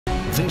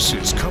This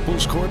is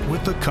Couples Court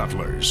with the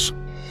Cutlers.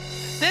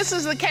 This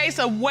is the case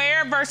of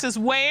WARE versus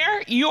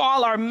WARE. You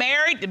all are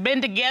married,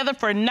 been together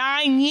for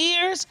 9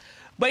 years,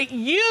 but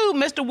you,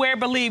 Mr. Ware,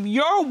 believe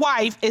your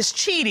wife is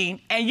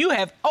cheating, and you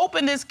have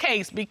opened this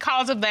case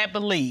because of that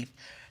belief.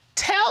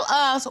 Tell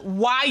us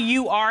why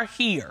you are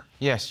here.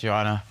 Yes, Your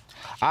Honor.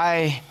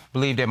 I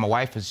believe that my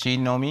wife is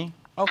cheating on me.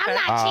 Okay.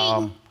 I'm not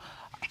cheating.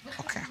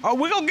 Okay. Oh,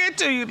 we're gonna get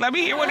to you. Let me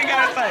hear what he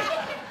gotta say.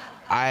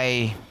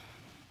 I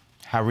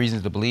have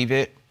reasons to believe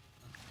it.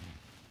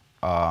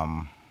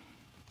 Oh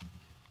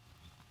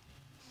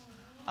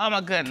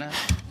my goodness.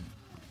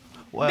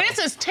 Well, This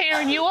is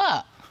tearing you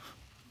up.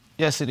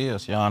 yes, it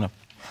is, Your Honor.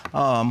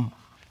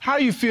 How are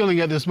you feeling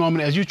at this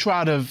moment as you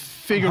try to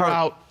figure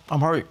out I'm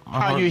hurt.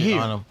 how you're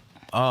here?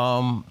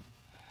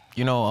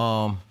 Your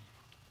Honor.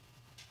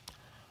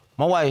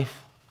 My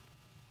wife,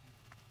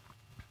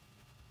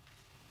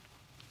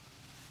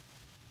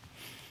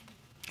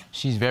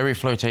 she's very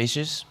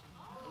flirtatious.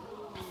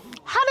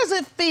 How does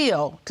it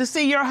feel to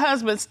see your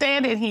husband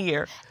standing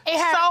here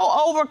so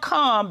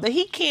overcome that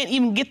he can't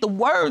even get the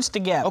words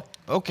together?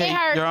 Okay,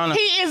 Your Honor.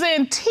 He is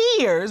in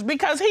tears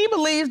because he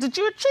believes that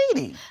you're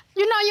cheating.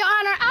 You know, Your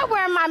Honor, I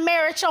wear my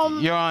marriage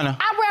on... Your Honor.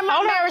 I wear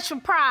my marriage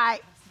with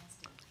pride.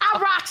 I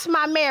rocks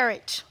my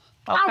marriage.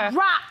 Okay. I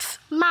rocks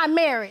my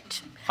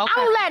marriage. Okay. I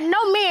don't let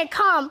no man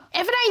come.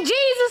 If it ain't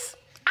Jesus,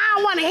 I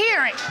don't want to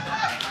hear it.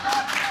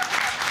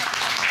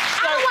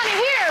 I don't want to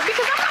hear it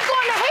because I'm not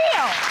going to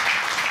hell.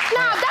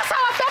 Now, that's how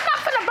I feel. I'm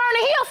not finna burn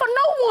in hell for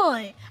no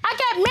one. I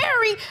got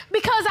married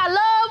because I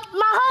love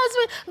my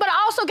husband, but I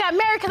also got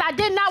married because I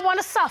did not want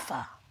to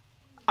suffer.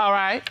 All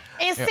right.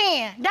 In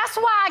sin. That's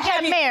why I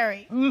got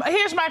married.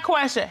 Here's my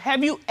question.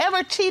 Have you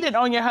ever cheated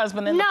on your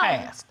husband in the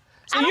past?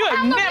 So I you don't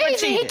have no never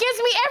reason. cheated. He gives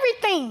me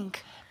everything.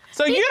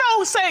 So you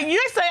say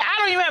I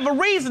don't even have a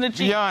reason to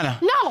cheat. Your Honor.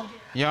 No.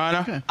 Your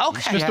Honor.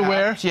 Okay. Mr.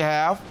 Ware? She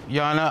have,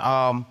 Your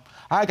Honor.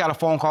 I got a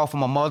phone call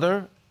from my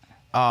mother.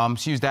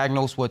 She was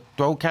diagnosed with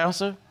throat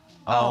cancer,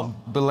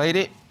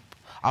 belated.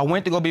 I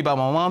went to go be by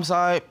my mom's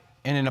side,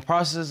 and in the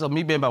process of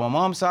me being by my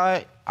mom's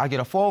side, I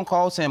get a phone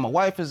call saying my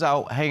wife is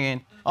out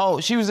hanging. Oh,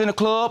 she was in the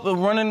club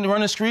and running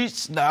the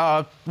streets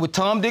with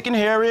Tom, Dick, and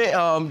Harry.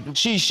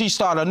 She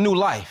started a new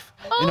life.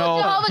 You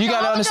know, you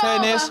gotta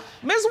understand this.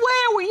 Miss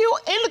Ware, were you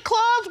in the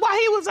clubs while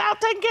he was out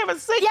taking care of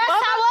his sick Yes,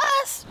 mother? I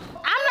was.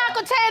 I'm not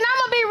gonna tell you, and I'm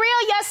gonna be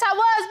real, yes, I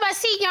was, but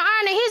see, Your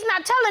Honor, he's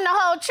not telling the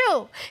whole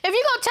truth. If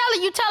you gonna tell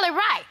it, you tell it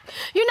right.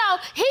 You know,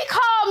 he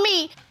called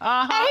me,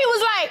 and he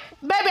was like,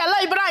 baby, I love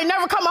you, but I ain't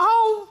never coming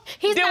home.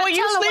 He's Then not were you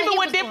telling what sleeping he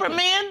with was different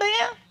doing. men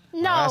then?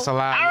 No. That's a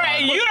lie. All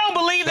right, you don't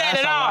believe that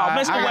at all,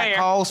 Mr. Ware. I got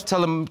calls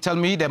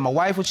telling me that my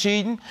wife was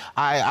cheating.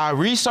 I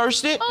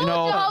researched it. You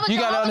know, you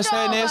gotta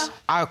understand this.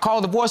 I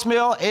called the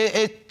voicemail.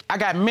 I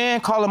got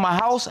men calling my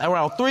house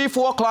around 3,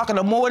 4 o'clock in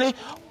the morning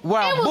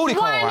around booty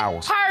call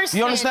hours. Person.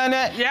 You understand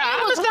that? Yeah, I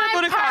It was understand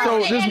one booty call.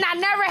 person, and I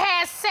never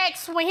had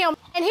sex with him.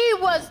 And he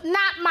was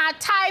not my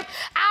type.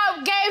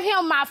 I gave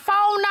him my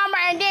phone number,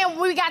 and then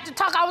we got to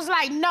talk. I was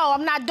like, no,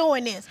 I'm not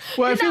doing this.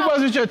 Well, You if he know,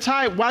 wasn't your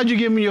type, why'd you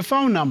give me your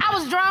phone number? I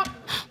was drunk.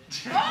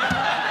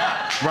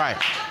 Right.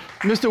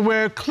 Mr.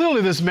 Ware,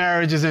 clearly this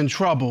marriage is in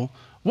trouble.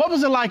 What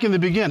was it like in the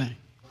beginning?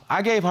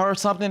 I gave her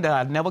something that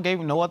I never gave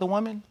no other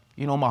woman.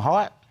 You know, my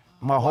heart,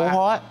 my whole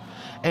heart.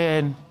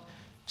 And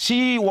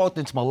she walked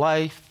into my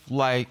life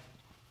like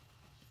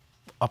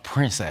a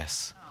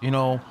princess, you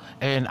know,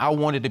 and I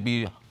wanted to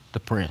be the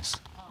prince,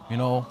 you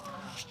know.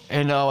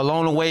 And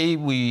along the way,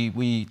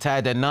 we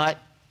tied that knot,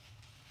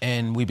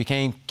 and we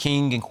became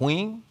king and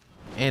queen.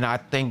 And I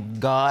thank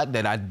God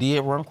that I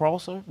did run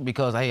across her,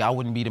 because, hey, I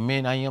wouldn't be the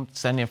man I am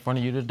standing in front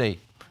of you today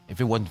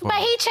if it wasn't for her.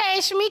 But he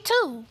changed me,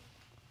 too.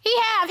 He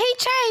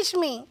changed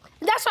me.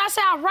 That's why I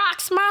say I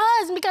rocks my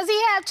husband, because he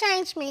have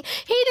changed me.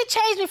 He didn't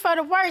change me for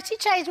the worse, he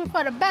changed me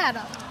for the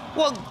better.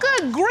 Well,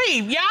 good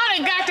grief. Y'all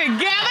done got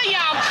together,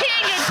 y'all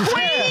king and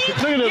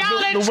queen.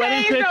 Look at the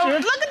wedding picture.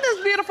 Look at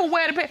this beautiful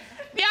wedding picture.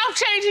 Y'all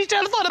changed each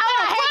other for the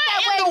better. hate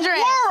that Why in wedding the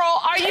dress. world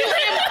are you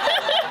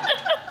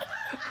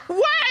in?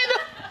 Why in the...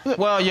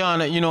 Well, Your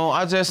Honor, you know,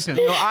 I just, you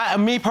know,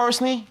 me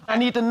personally, I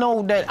need to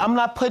know that I'm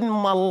not putting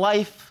my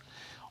life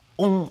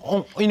on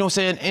you know what I'm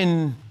saying,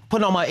 and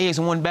putting all my eggs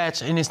in one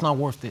batch, and it's not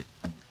worth it.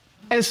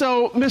 And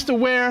so, Mr.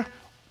 Ware,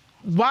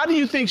 why do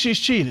you think she's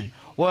cheating?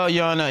 Well,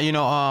 Your Honor, you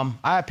know,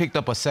 I picked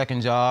up a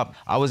second job.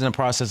 I was in the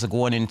process of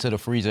going into the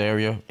freezer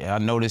area, and I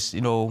noticed,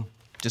 you know,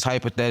 just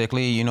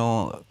hypothetically, you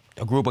know,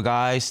 a group of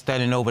guys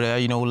standing over there,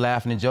 you know,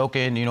 laughing and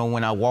joking, you know,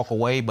 when I walk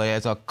away, but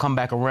as I come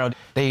back around,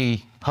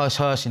 they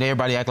hush, and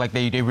everybody act like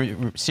they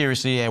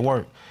seriously at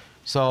work.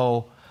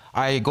 So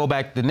I go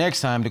back the next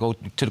time to go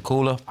to the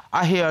cooler.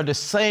 I hear the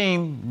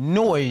same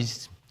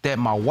noise that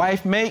my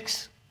wife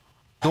makes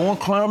during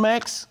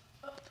climax.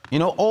 You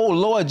know, oh,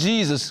 Lord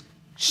Jesus,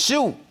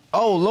 shoot.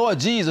 Oh, Lord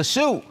Jesus,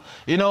 shoot.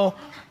 You know,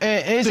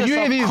 and it's So just you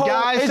hear these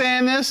guys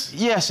saying this?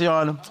 Yes, Your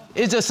Honor.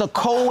 It's just a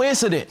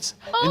coincidence.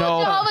 You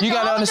know, you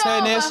gotta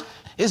understand this.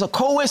 It's a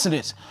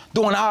coincidence.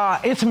 During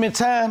our intimate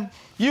time,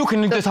 You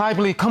can just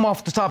hyperly come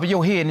off the top of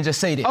your head and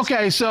just say this.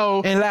 Okay,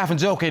 so... And laugh and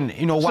joke and,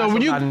 you know, why so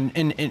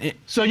when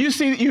so you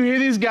hear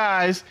these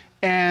guys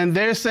and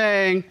they're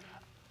saying,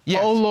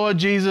 yes. Oh, Lord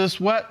Jesus,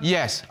 what?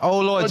 Yes. Oh,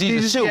 Lord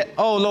Jesus, shoot. Yeah.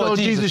 Oh, Lord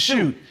Jesus,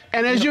 shoot.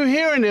 And as you're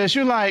hearing this,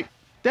 you're like,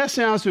 that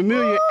sounds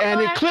familiar. And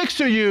it clicks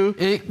to you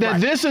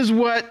that this is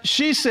what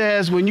she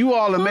says when you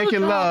all are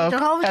making love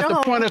at the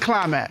point of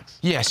climax.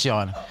 Yes, Your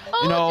Honor.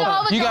 You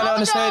know, you got to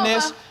understand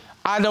this.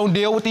 I don't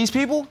deal with these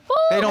people.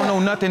 They don't know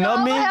nothing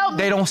of me.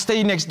 They don't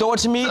stay next door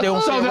to me. They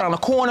don't stay around the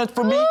corner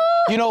from me.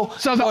 You know.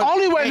 So the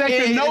only way they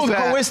can know that.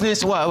 It's a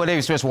coincidence. Well, they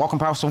was just walking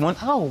past someone.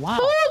 Oh, wow.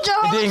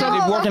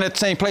 They're working at the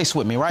same place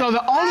with me, right? So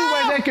the only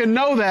way they can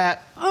know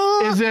that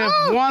is if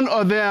one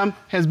of them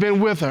has been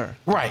with her.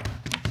 Right.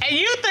 And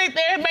you think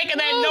they're making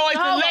that noise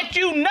to let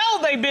you know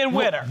they've been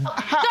with her.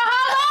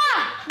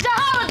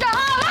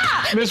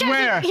 Jehovah! Miss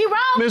Ware. He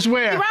wrong. Miss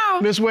Ware. He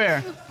wrong. Miss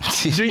Ware.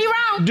 He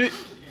wrong.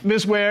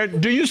 Miss Ware,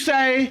 do you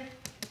say,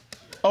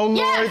 oh,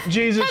 Lord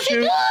Jesus,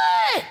 shoot?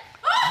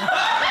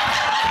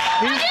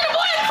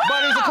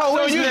 But it's a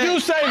coincidence. So you do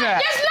say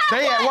that.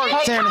 They at work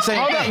saying the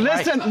same thing.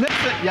 Listen.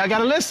 Y'all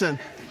gotta listen.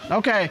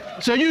 Okay,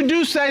 so you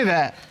do say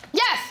that.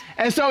 Yes.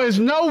 And so there's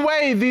no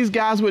way these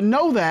guys would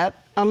know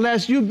that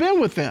unless you've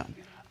been with them.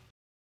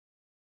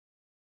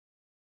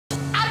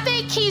 I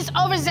think he's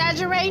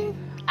over-exaggerating.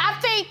 I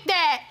think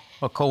that...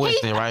 A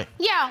coincidence, right?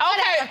 Yeah.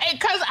 Okay,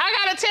 because I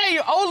got to tell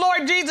you, oh,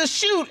 Lord Jesus,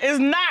 shoot is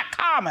not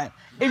common.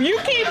 If you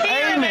keep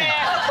hearing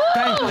that...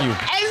 Thank you.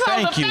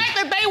 And so the fact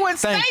that they would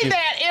say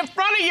that in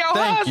front of your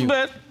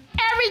husband...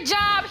 Every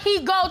job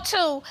he go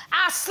to,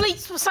 I sleep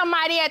with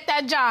somebody at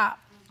that job.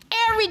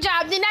 Every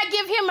job. Then I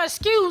give him an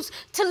excuse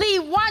to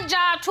leave one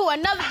job to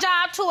another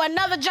job, to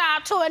another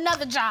job, to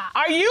another job.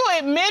 Are you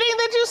admitting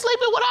that you're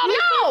sleeping with all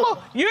these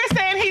people? You're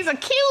saying he's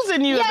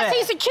accusing you of that. Yes,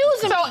 he's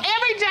accusing me. So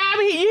every job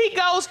he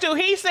goes to,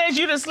 he says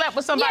you done slept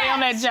with somebody on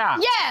that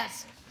job.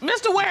 Yes.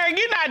 Mr. Ware,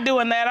 you're not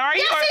doing that, are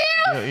you?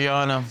 Yes, he is. Your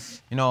Honor,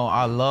 you know,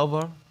 I love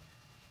her,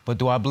 but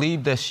do I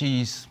believe that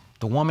she's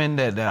the woman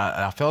that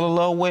I fell in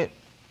love with?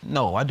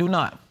 No, I do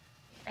not.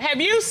 Have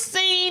you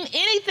seen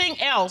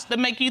anything else that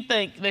make you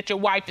think that your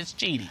wife is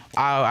cheating?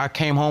 I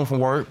came home from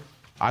work.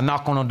 I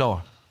knock on the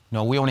door. You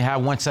know, we only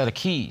have one set of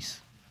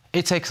keys.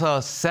 It takes her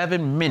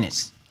 7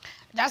 minutes.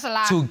 That's a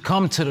lot. To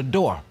come to the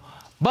door.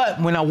 But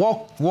when I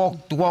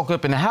walk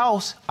up in the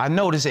house, I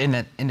notice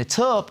in the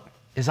tub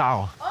is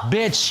our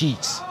bed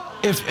sheets.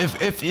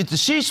 If the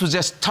sheets was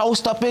just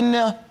tossed up in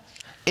there,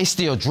 it's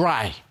still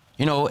dry.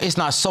 You know, it's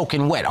not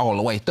soaking wet all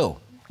the way through.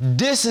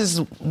 This is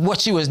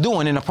what she was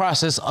doing in the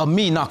process of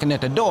me knocking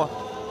at the door.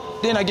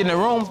 Then I get in the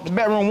room, the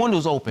bedroom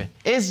window's open.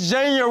 It's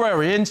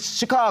January in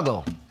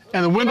Chicago.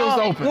 And the window's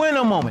open.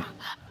 Winter moment.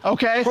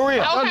 Okay. For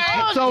real. Okay.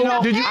 So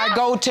I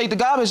go take the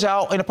garbage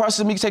out. In the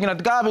process of me taking out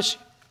the garbage,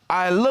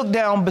 I look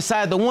down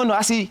beside the window.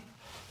 I see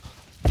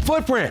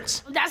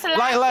footprints. That's a lot.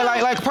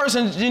 Like a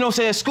person, you know,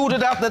 say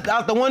scooted out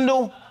the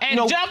window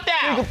and jumped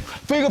out.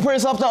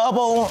 Fingerprints up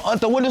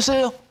the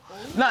windowsill.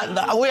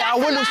 Our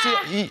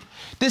windowsill.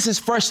 This is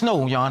fresh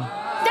snow, Your Honor.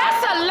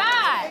 That's a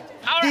lie.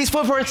 These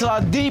footprints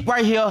are deep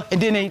right here,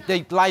 and then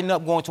they lighten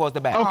up going towards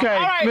the back.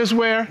 Okay, Miss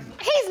Ware.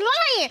 He's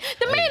lying.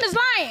 The man is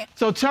lying.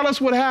 So tell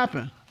us what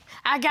happened.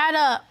 I got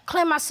up,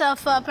 cleaned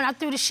myself up, and I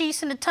threw the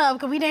sheets in the tub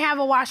because we didn't have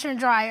a washer and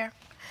dryer.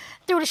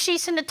 Threw the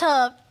sheets in the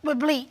tub with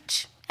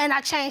bleach, and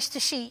I changed the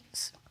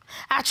sheets.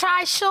 I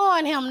tried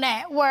showing him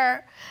that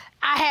where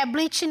I had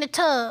bleach in the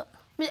tub.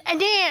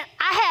 And then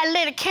I had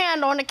lit a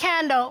candle, and the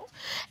candle,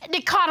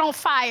 it caught on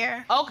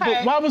fire. Okay.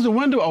 But why was the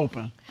window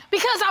open?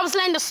 Because I was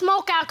letting the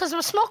smoke out because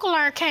the smoke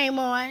alarm came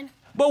on.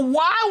 But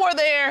why were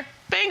there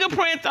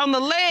fingerprints on the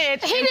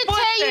ledge? He didn't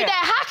tell you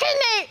that. How can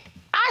they?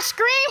 Our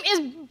screen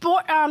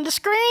is, the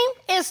screen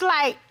is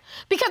like,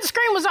 because the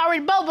screen was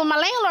already built, but my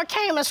landlord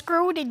came and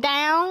screwed it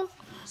down.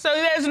 So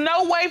there's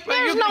no way for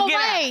you to get out. There's no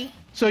way.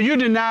 So you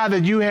deny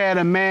that you had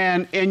a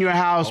man in your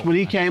house when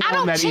he came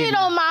home that evening? I don't cheat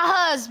on my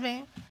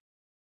husband.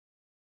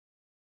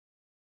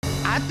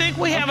 I think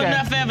we have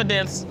enough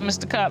evidence,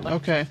 Mr. Cutler.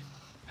 Okay.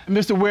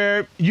 Mr.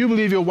 Ware, you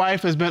believe your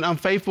wife has been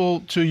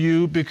unfaithful to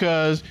you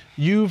because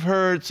you've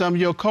heard some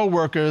of your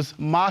coworkers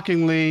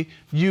mockingly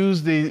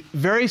use the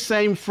very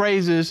same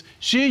phrases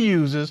she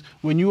uses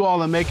when you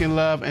all are making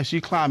love and she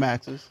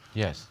climaxes.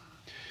 Yes.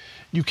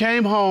 You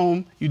came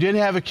home, you didn't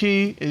have a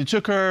key, and it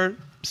took her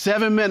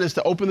 7 minutes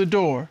to open the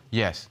door.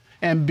 Yes.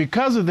 And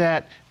because of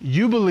that,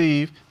 you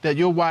believe that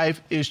your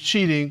wife is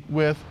cheating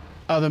with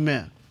other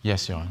men.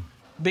 Yes, Your Honor.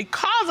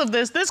 Because of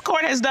this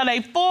court has done a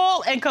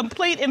full and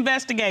complete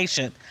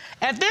investigation.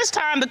 At this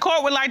time, the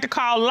court would like to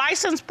call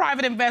licensed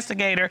private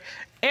investigator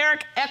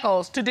Eric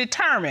Eccles to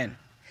determine,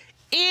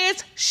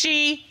 is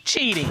she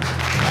cheating?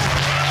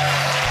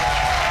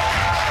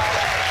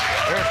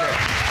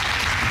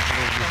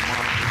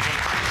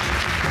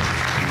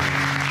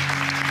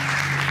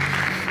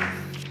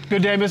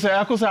 Good day, Mr.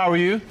 Eccles. How are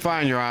you?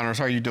 Fine, Your Honors.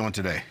 How are you doing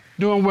today?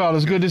 Doing well.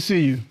 It's good to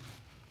see you.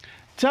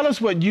 Tell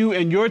us what you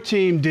and your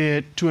team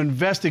did to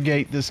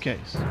investigate this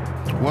case.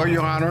 Well,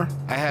 Your Honor,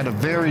 I had a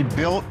very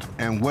built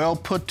and well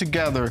put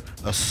together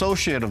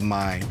associate of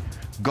mine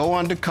go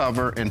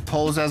undercover and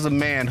pose as a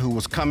man who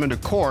was coming to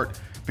court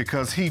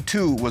because he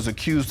too was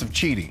accused of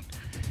cheating.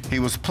 He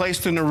was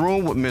placed in a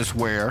room with Miss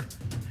Ware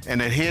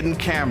and a hidden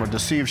camera to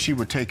see if she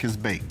would take his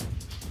bait.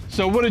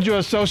 So what did your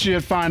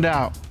associate find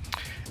out?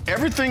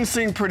 Everything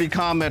seemed pretty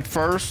calm at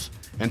first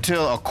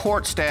until a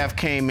court staff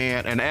came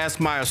in and asked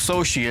my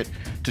associate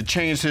to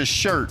change his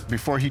shirt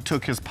before he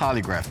took his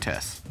polygraph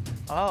test.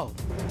 Oh.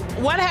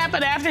 What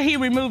happened after he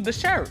removed the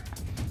shirt?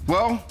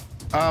 Well,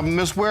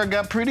 Miss Ware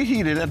got pretty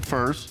heated at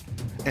first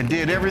and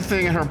did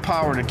everything in her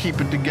power to keep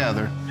it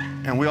together,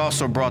 and we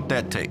also brought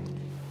that tape.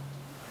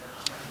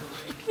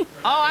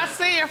 Oh, I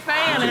see you're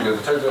fanning. Did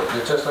you take your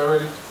test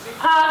already?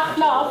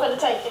 No, I'm finna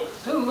take it.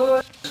 Good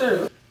Lord,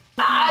 sure.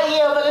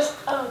 Yeah, but it's,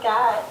 oh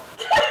God.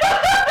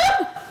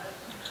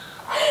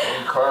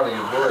 I'm calling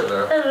your boy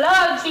now.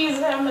 Lord Jesus,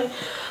 help me.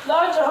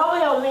 Lord Jehovah,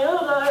 help me. Oh,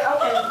 Lord,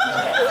 okay.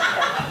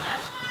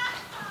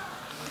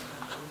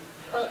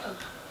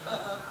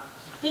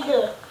 You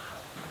good.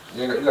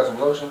 You got some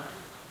lotion?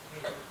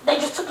 They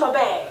just took my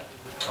bag.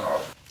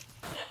 Oh.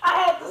 I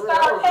had to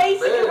start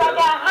pacing because I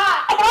got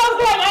hot. I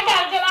was like, I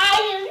gotta get out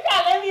of here. You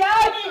gotta let me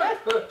out of here.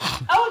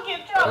 I would get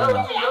in trouble.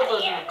 Let me out of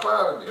here. I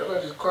thought you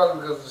was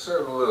clowning because the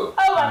shirt was little.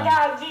 Oh my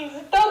God,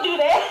 Jesus. Don't do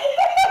that.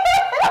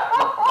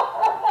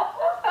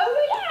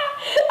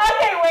 I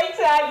can't wait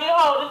till I get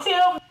home to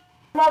tell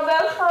my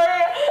best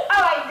friend.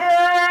 I'm like, girl,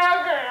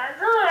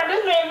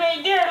 this man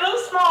made Derek look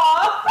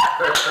small.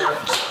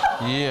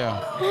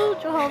 Yeah. Ooh,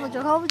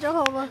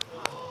 Jehovah.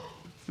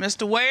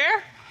 Mr.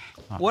 Ware,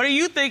 what do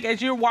you think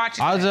as you're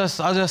watching? I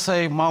just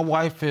say my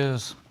wife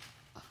is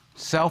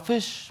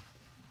selfish.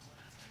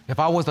 If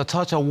I was to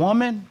touch a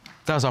woman,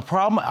 there's a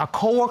problem. A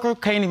coworker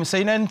can't even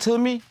say nothing to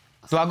me.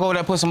 So I go there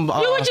and put some You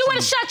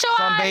would've shut your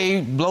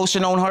sunbathe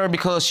lotion on her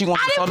because she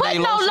wants I some didn't put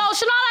sunbathe no lotion.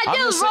 lotion. All I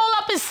did was roll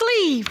up his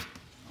sleeve.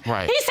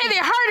 Right. He said it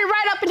hurt it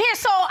right up in here,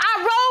 so I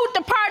rolled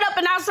the part up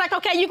and I was like,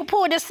 okay, you can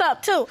pull this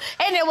up too,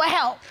 and it will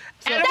help.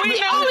 And That's we the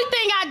know- only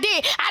thing I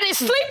did. I didn't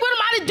sleep with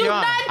him, I didn't do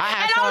Yeah, nothing. I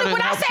had And started only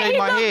when to I help said shave he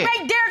my looked head.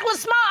 great, Derek was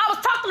small, I was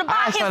talking I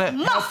about started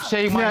his to help muscle.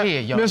 shave my Now,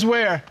 head, yo. Miss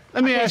Ware,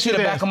 let me can't ask you see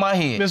the this. back of my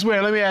head. Miss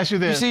Ware, let me ask you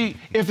this. see-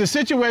 if the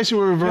situation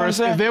were reversed,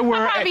 You know what I'm if there were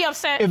I'd probably be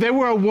upset. if there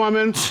were a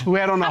woman who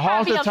had on a I'd probably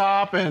halter be upset.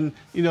 top and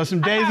some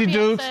I'd Daisy probably be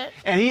Dukes, upset.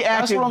 and he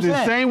acted what I'm the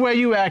saying. same way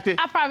you acted,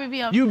 I'd probably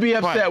be upset. you'd be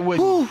upset Right. with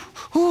you.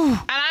 And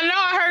I know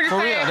I heard you For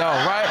say real it.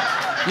 though, right?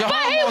 Your But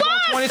he homeboy's was on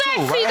 22, sexy,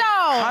 right? though.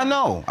 I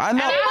know. He I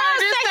was heard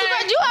you sexy, say-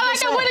 but you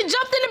act like I went and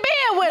jumped in the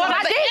bed with him. One I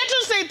of the did.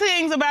 interesting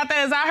things about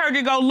that is I heard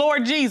you go,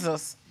 Lord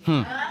Jesus. There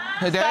you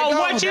go.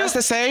 what you- That's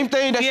the same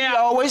thing that she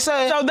always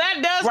says. So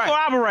that does Right.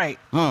 corroborate.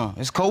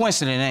 It's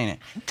coincident, ain't it?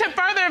 To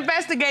further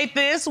investigate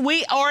this,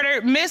 we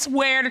ordered Miss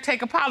Ware to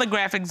take a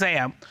polygraph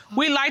exam.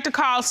 We like to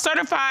call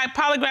certified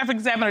polygraph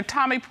examiner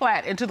Tommy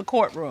Platt into the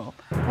courtroom.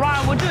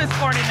 Ron, would you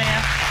escort him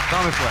in?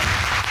 Tommy Platt.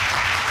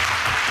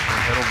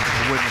 Head over to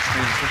the witness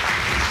stand.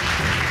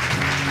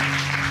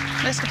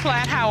 Mr.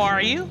 Platt, how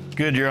are you?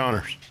 Good, Your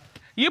Honors.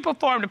 You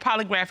performed a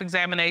polygraph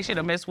examination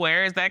of Miss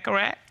Ware, is that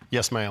correct?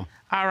 Yes, ma'am.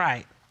 All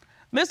right.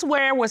 Miss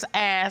Ware was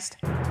asked,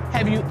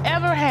 have you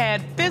ever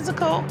had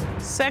physical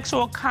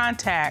sexual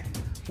contact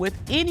with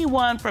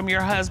anyone from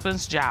your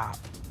husband's job?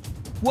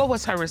 What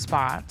was her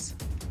response?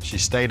 She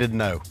stated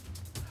no.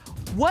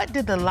 What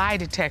did the lie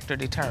detector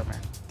determine?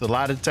 The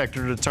lie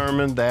detector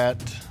determined that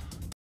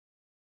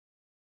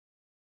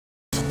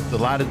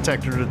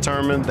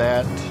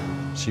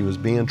she was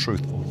being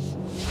truthful.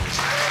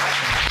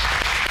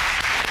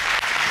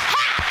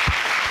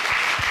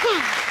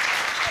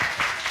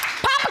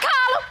 Papa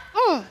collar.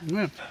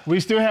 We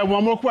still have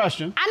one more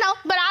question. I know,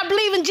 but I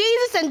believe in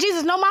Jesus, and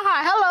Jesus know my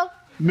heart. Hello.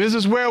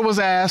 Mrs. Ware was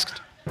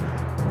asked,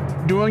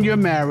 during your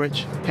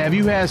marriage, have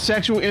you had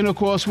sexual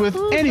intercourse with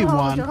Ooh,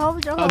 anyone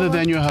Jehovah. other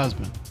than your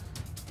husband?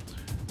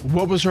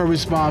 What was her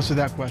response to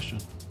that question?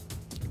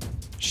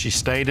 She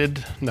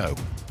stated no.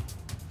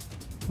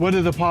 What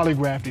did the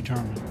polygraph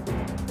determine?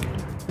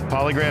 The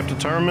polygraph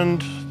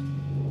determined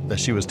that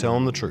she was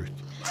telling the truth.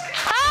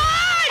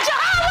 Ah,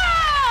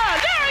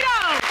 Jehovah! There we go.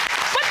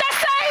 What that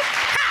say?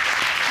 Ha.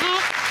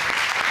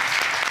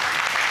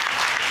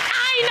 I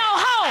ain't no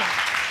hoe.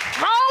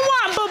 Wrong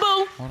one,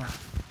 boo-boo.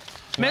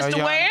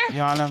 Mr. Ware?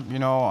 Your Honor, you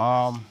know,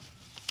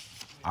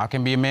 I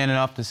can be a man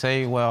enough to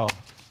say, well,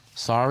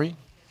 sorry,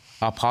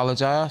 I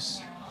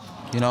apologize,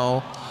 you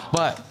know,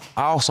 but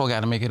I also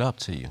got to make it up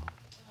to you,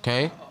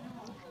 okay?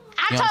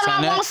 I You told him I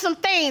understand want that? some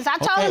things. I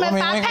told Okay, him I if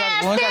mean, I we ain't pass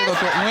gotta- we ain't this, gotta go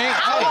through- we ain't- I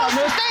hey, want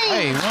some Miss- things.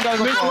 hey, we ain't gotta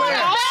go I through want all a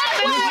that. bad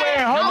Miss ring, Ware,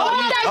 I hold on.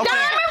 want that Okay.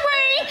 diamond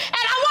ring,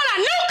 and I want a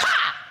new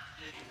car.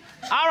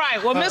 All right,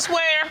 well, Miss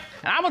Ware,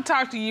 and I'm gonna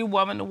talk to you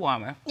woman to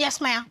woman.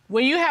 Yes, ma'am.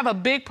 When you have a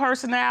big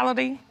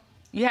personality,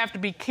 you have to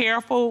be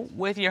careful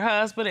with your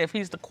husband if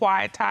he's the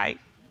quiet type,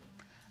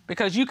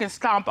 because you can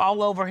stomp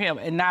all over him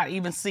and not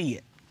even see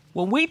it.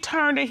 When we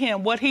turned to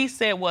him, what he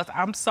said was,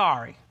 I'm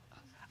sorry.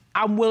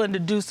 I'm willing to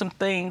do some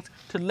things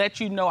to let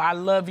you know I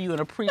love you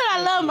and appreciate you.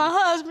 I love my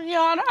husband, Your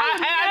Honor.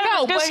 I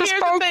know, but here's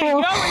the thing. Your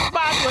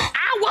response was,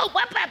 I won't,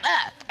 blah, blah,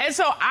 blah. And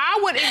so I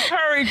would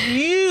encourage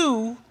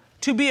you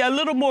to be a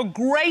little more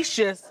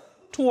gracious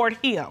toward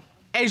him.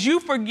 as you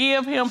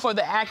forgive him for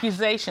the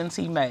accusations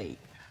he made.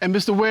 And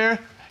Mr. Ware,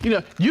 you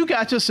know, you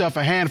got yourself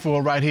a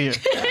handful right here.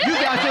 You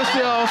got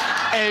yourself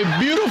a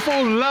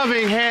beautiful,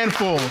 loving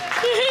handful.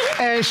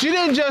 And she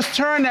didn't just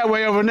turn that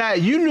way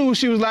overnight. You knew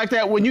she was like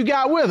that when you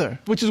got with her,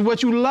 which is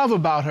what you love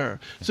about her.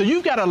 So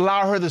you've got to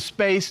allow her the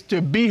space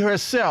to be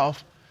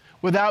herself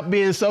without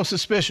being so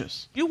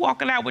suspicious. You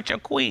walking out with your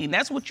queen.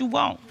 That's what you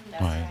want.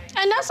 Right.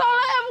 And that's all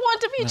I ever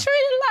want to be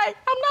treated like.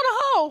 I'm not a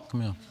hoe.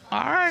 Come here. All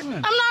right. I'm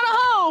not a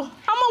hoe.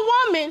 I'm a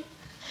woman.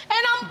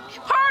 And I'm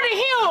part of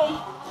him.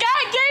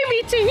 God gave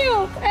me to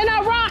him, and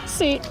I rocks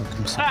it.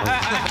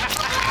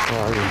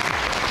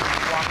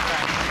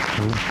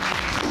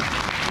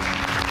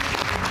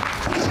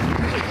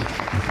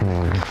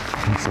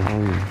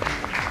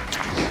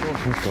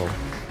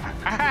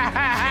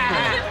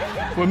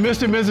 Well,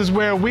 Mr. and Mrs.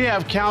 Ware, we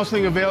have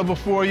counseling available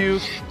for you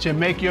to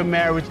make your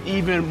marriage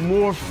even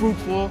more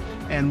fruitful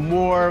and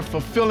more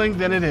fulfilling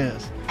than it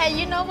is. And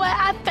you know what?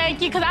 I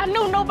thank you, because I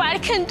knew nobody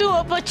can do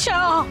it but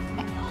y'all.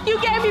 You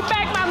gave me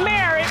back my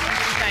marriage.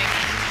 Thank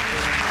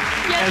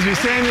you. As we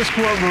say in this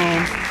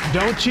courtroom,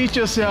 don't cheat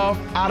yourself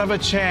out of a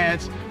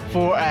chance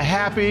for a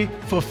happy,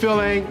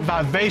 fulfilling,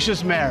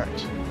 vivacious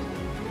marriage.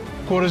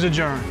 Court is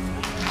adjourned.